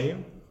pretty much.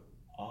 NYU?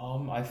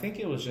 I think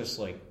it was just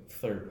like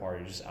third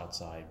party, just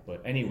outside.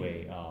 But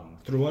anyway,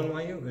 through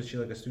NYU, is she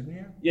like a student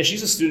here? Yeah,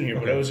 she's a student here,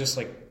 but it was just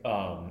like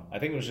I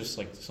think it was just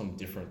like some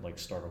different like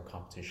startup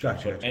competition.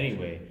 Gotcha.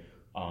 Anyway,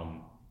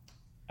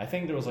 I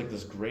think there was like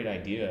this great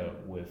idea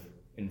with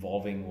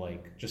involving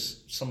like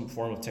just some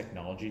form of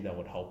technology that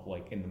would help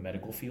like in the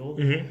medical field.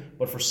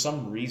 But for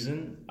some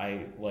reason,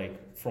 I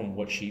like from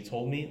what she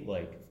told me,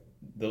 like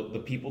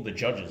the people, the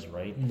judges,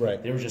 right?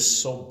 They were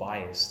just so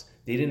biased.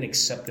 They didn't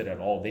accept it at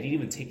all. They didn't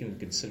even take it into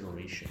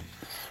consideration.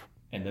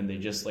 And then they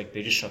just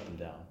shut them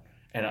down.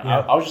 And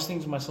I was just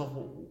thinking to myself,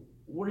 well,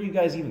 what are you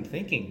guys even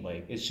thinking?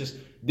 Like, it's just,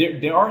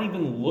 they aren't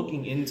even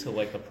looking into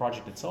like the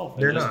project itself.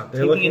 They're not.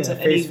 They're looking at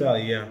face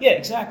value, yeah. Yeah,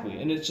 exactly.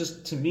 And it's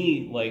just, to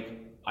me, like,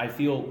 I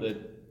feel that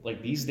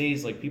like these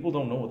days, like people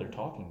don't know what they're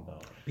talking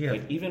about. Yeah.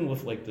 Like even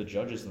with like the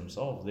judges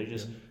themselves, they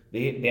just,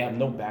 they have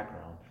no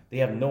background. They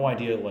have no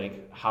idea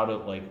like how to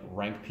like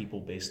rank people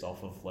based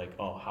off of like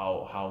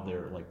how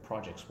their like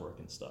projects work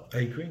and stuff. I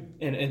agree.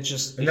 And it's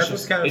just that's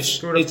what's kind of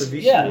screwed up the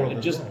VC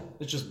world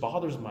it just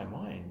bothers my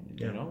mind.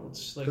 You know,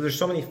 it's like because there's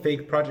so many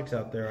fake projects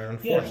out there, and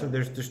unfortunately,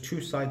 there's two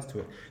sides to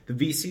it. The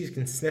VCs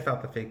can sniff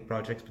out the fake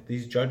projects, but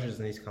these judges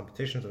and these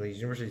competitions and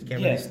these universities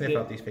can't really sniff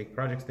out these fake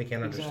projects. They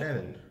can't understand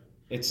it.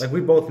 It's like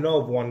we both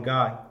know of one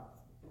guy,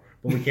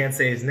 but we can't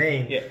say his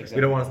name. We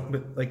don't want to,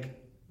 but like.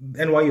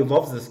 NYU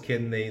loves this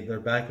kid and they're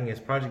backing his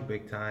project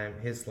big time,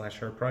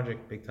 his/her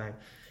project big time.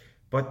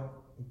 But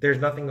there's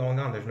nothing going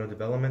on. There's no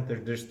development. They're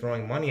just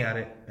throwing money at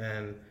it,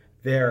 and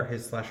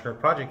his/her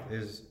project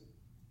is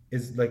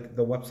like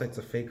the website's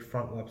a fake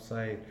front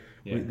website.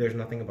 There's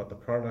nothing about the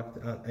product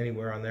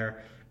anywhere on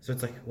there. So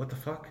it's like, what the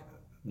fuck?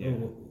 Yeah.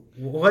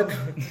 What?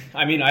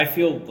 I mean, I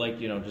feel like,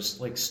 just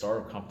like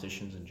startup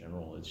competitions in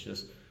general, it's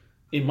just,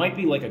 it might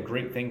be like a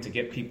great thing to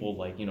get people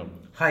like,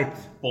 hyped,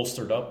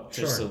 bolstered up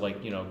just to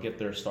like, get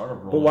their startup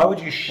rolling. But why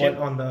would you shit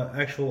on the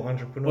actual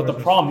entrepreneurs? But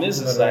the problem is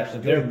that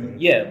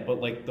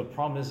the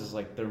problem is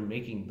like they're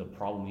making the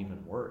problem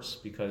even worse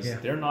because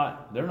they're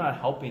not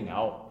helping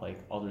out like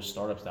other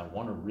startups that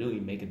want to really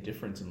make a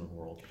difference in the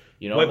world.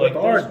 Like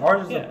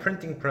ours is a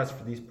printing press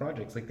for these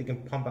projects. Like they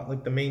can pump out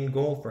like the main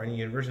goal for any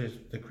university is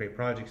to create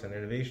projects and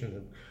innovations.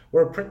 And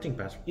we're a printing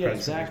press for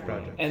these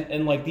projects.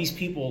 And like these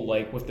people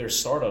like with their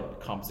startup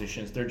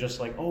competitions, they're just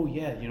like, oh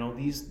yeah,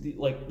 these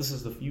like this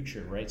is the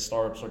future, right?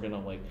 Startups are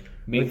gonna like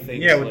make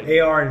things. Yeah, with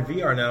AR and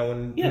VR now,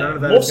 and none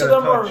of that most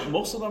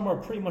of them are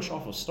pretty much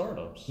off of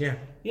startups.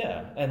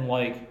 Yeah, and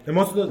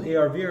most of those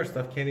AR VR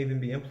stuff can't even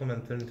be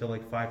implemented until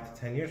like 5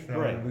 to 10 years from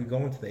now. When we go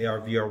into the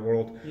AR VR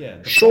world.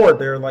 Sure,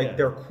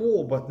 they're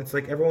cool, but it's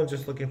like everyone's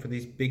just looking for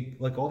these big,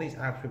 like all these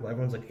apps. People,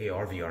 everyone's like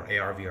AR VR,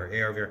 AR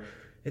VR, AR VR.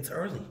 It's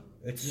early.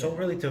 It's so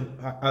early to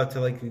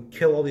like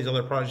kill all these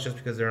other projects just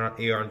because they're not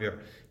AR and VR.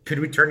 Could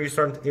we turn you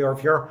into AR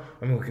VR?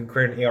 I mean, we can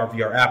create an AR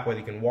VR app where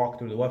you can walk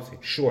through the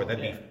website. Sure,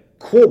 that'd be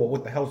cool. But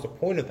what the hell's the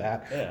point of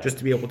that? Just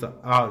to be able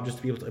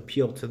to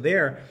appeal to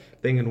their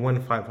thing and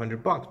win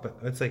 $500. But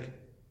it's like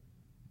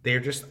they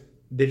just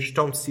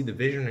don't see the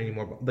vision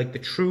anymore. But like the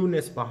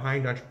trueness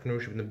behind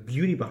entrepreneurship and the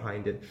beauty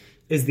behind it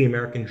is the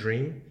American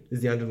dream,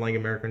 is the underlying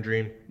American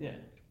dream.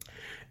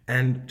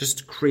 And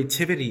just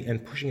creativity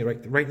and pushing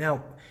it right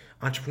now.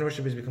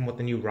 Entrepreneurship has become what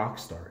the new rock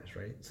star is,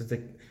 right? So it's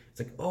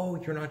like, oh,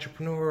 you're an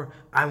entrepreneur.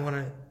 I want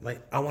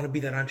to be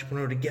that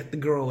entrepreneur to get the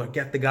girl or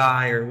get the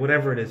guy or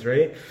whatever it is,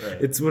 right?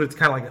 It's kind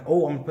of like,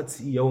 oh, I'm gonna put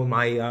CEO in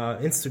my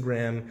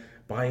Instagram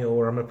bio,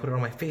 or I'm gonna put it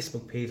on my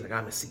Facebook page, like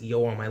I'm a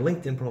CEO on my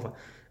LinkedIn profile.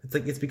 It's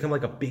like it's become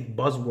like a big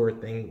buzzword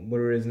thing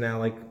where it is now,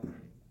 like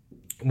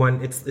when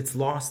it's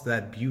lost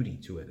that beauty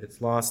to it.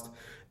 It's lost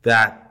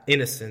that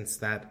innocence,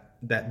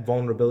 that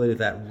vulnerability,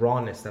 that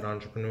rawness that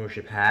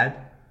entrepreneurship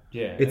had.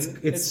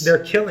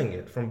 They're killing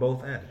it from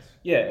both ends.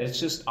 It's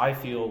just, I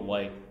feel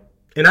like,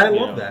 and I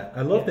love that.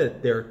 I love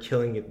that they're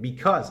killing it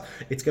because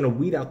it's going to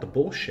weed out the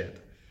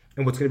bullshit,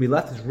 and what's going to be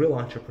left is real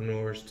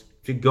entrepreneurs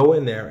to go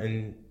in there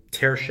and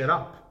tear shit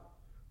up.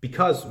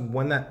 Because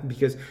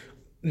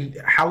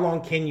how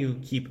long can you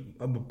keep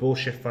a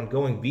bullshit fund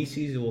going?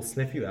 VCs will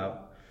sniff you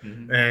out,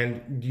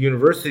 and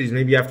universities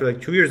maybe after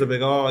like 2 years they'll be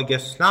like, oh, I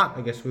guess not.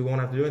 I guess we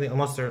won't have to do anything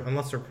unless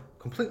they're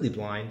completely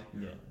blind,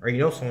 or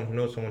someone who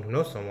knows someone who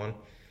knows someone.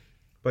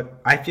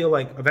 But I feel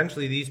like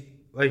eventually these,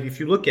 like if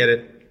you look at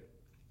it,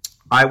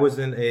 I was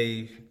in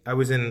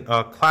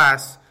a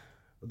class.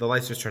 The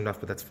lights just turned off,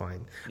 but that's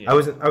fine.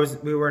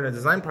 We were in a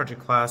design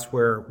project class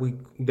where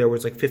there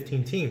was like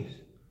 15 teams,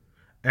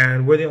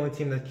 and we're the only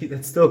team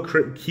that still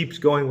keeps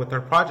going with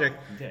our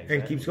project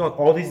and keeps going.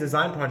 All these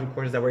design project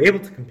courses that were able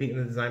to compete in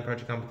the design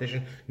project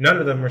competition, none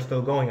of them are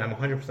still going. I'm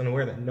 100%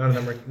 aware that none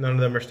of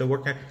them are still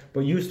working.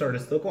 But UStart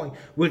is still going,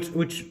 which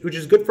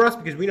is good for us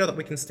because we know that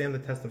we can stand the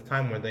test of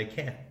time where they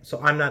can't.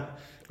 So I'm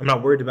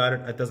not worried about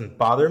it. It doesn't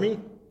bother me.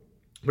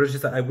 But it's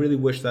just that I really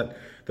wish that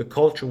the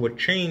culture would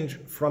change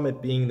from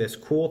it being this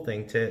cool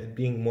thing to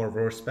being more of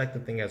a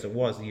respected thing as it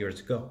was years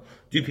ago.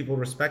 Do people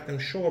respect them?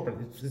 Sure, but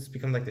it's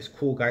become like this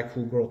cool guy,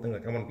 cool girl thing.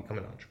 Like, I want to become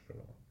an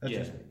entrepreneur. That's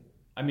just me.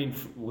 I mean,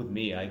 with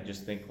me, I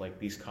just think like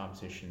these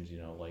competitions,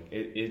 like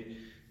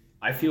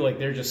I feel like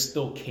they're just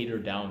still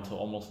catered down to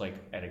almost like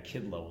at a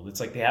kid level.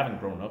 It's like they haven't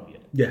grown up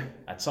yet. Yeah.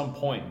 At some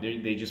point,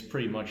 they just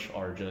pretty much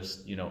are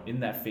just, in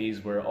that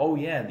phase where, oh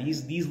yeah,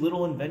 these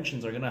little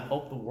inventions are going to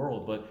help the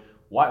world, but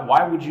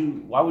why would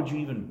you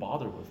even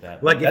bother with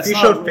that? Like if you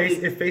showed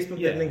if Facebook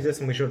didn't exist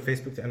and we showed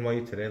Facebook to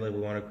NYU today, like we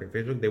want to create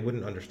Facebook, they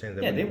wouldn't understand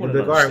that. They wouldn't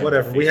like, all right,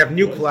 whatever. Facebook we have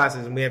new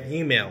classes and we have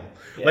email.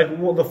 Yeah. Like,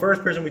 well, the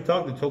first person we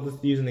talked to told us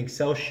to use an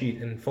Excel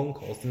sheet and phone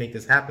calls to make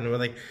this happen. And we're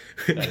like,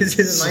 this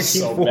is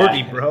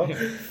 1940, bro.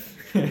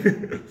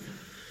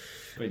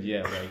 But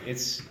yeah, like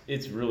it's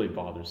really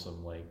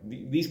bothersome. Like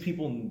these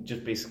people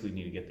just basically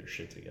need to get their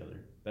shit together.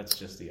 That's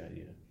just the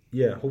idea.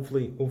 Yeah,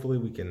 hopefully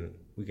we can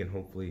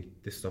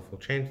this stuff will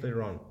change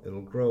later on.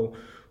 It'll grow.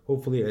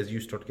 Hopefully as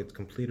YouStart gets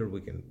completed,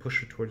 we can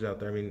push it towards out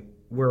there. I mean,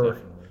 we're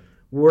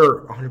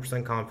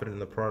 100% confident in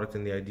the product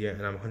and the idea,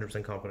 and I'm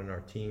 100% confident in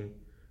our team.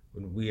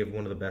 We have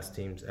one of the best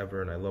teams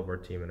ever, and I love our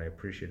team, and I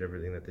appreciate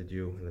everything that they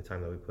do and the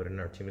time that we put in.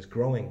 Our team is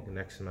growing the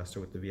next semester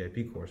with the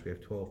VIP course. We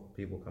have 12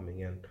 people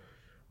coming in.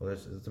 Well,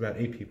 it's about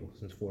 8 people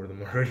since 4 of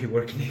them are already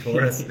working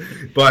for us.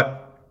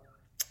 But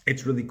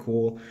it's really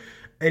cool.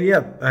 And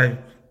yeah,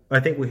 I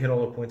think we hit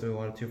all the points that we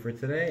wanted to for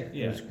today.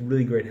 Yeah. It was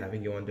really great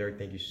having you on, Derek.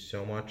 Thank you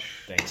so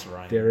much. Thanks,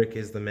 Ryan. Derek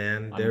is the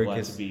man. I'm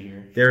glad to be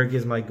here. Derek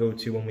is my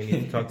go-to when we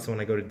need to talk to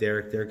someone. I go to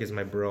Derek. Derek is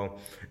my bro.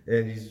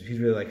 And he's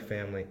really like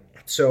family.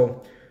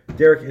 So,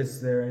 Derek, is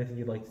there anything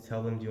you'd like to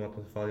tell them? Do you want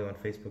them to follow you on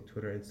Facebook,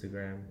 Twitter,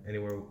 Instagram,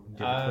 anywhere? Do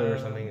you have Twitter or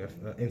something?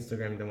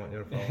 Instagram, they want you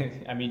to follow?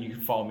 I mean, you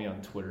can follow me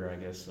on Twitter, I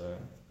guess.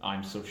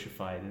 I'm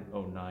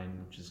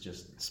Socified09, which is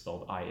just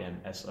spelled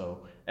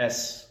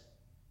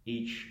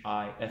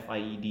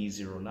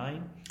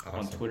IMSOSHIFIED09 awesome.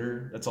 On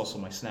Twitter. That's also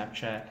my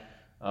Snapchat.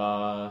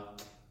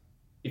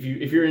 If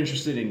you're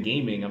interested in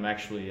gaming, I'm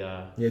actually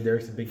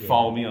Derek's a big gamer.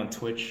 Follow me on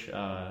Twitch,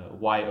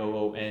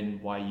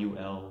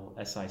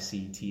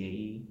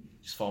 YOONYULSICTAE.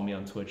 Just follow me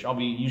on Twitch. I'll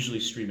be usually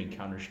streaming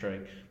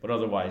Counter-Strike, but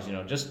otherwise,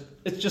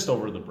 it's just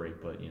over the break,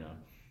 but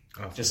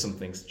awesome. Just some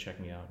things to check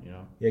me out,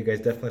 Yeah, guys,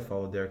 definitely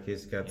follow Derek.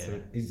 He's got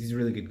he's a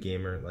really good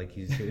gamer. Like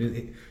he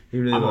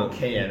really I'm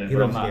okay at it,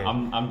 but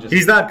I'm just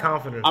he's not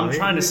confident. I'm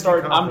trying to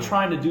start. I'm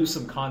trying to do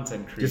some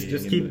content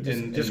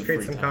creating. Just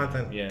create some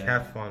content. Yeah.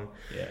 Have fun.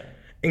 Yeah.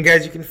 And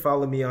guys, you can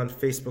follow me on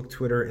Facebook,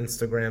 Twitter,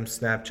 Instagram,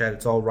 Snapchat.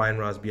 It's all Ryan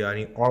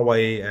Rozbiani,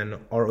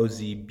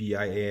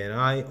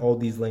 RyanRozbiani. All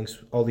these links,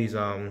 all these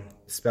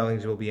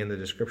spellings will be in the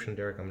description.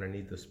 Derek, I'm going to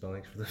need those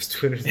spellings for those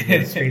Twitters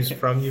and streams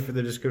from you for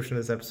the description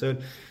of this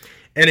episode.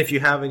 And if you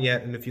haven't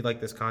yet, and if you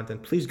like this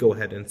content, please go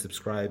ahead and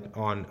subscribe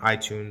on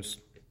iTunes.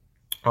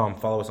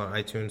 Follow us on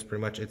iTunes.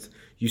 Pretty much, it's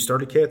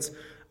YouStarted Kits.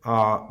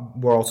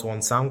 We're also on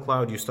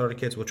SoundCloud, YouStarted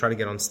Kits. We'll try to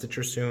get on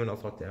Stitcher soon. I'll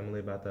talk to Emily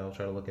about that. I'll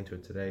try to look into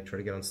it today. Try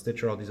to get on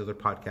Stitcher, all these other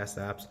podcast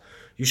apps.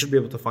 You should be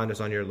able to find us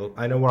on your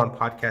I know we're on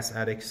Podcast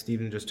Addict.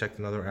 Steven just checked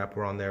another app.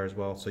 We're on there as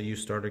well. So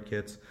YouStarted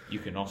Kits. You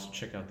can also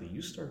check out the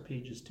YouStart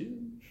pages too.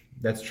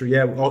 That's true.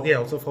 Yeah.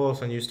 Also follow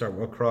us on YouStart.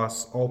 We're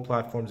across all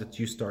platforms. It's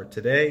YouStart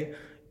Today.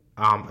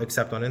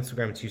 Except on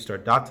Instagram, it's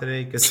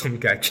YouStart.today because some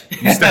guy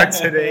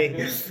YouStart today,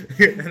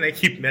 and I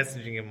keep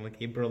messaging him like,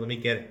 "Hey, bro, let me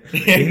get it."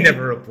 He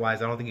never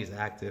replies. I don't think he's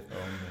active. Oh,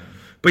 man.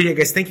 But yeah,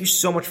 guys, thank you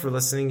so much for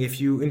listening.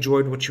 If you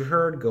enjoyed what you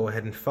heard, go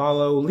ahead and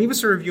follow. Leave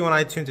us a review on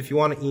iTunes. If you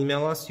want to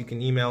email us, you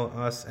can email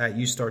us at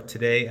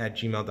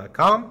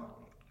youstarttoday@gmail.com.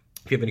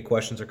 If you have any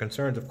questions or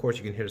concerns, of course,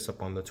 you can hit us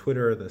up on the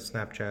Twitter, the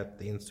Snapchat,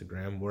 the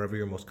Instagram, wherever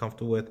you're most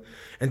comfortable with.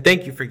 And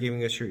thank you for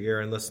giving us your ear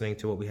and listening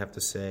to what we have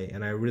to say.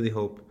 And I really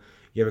hope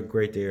you have a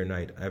great day or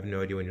night. I have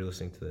no idea when you're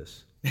listening to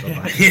this.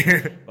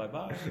 Bye-bye.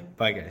 Bye-bye.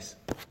 Bye, guys.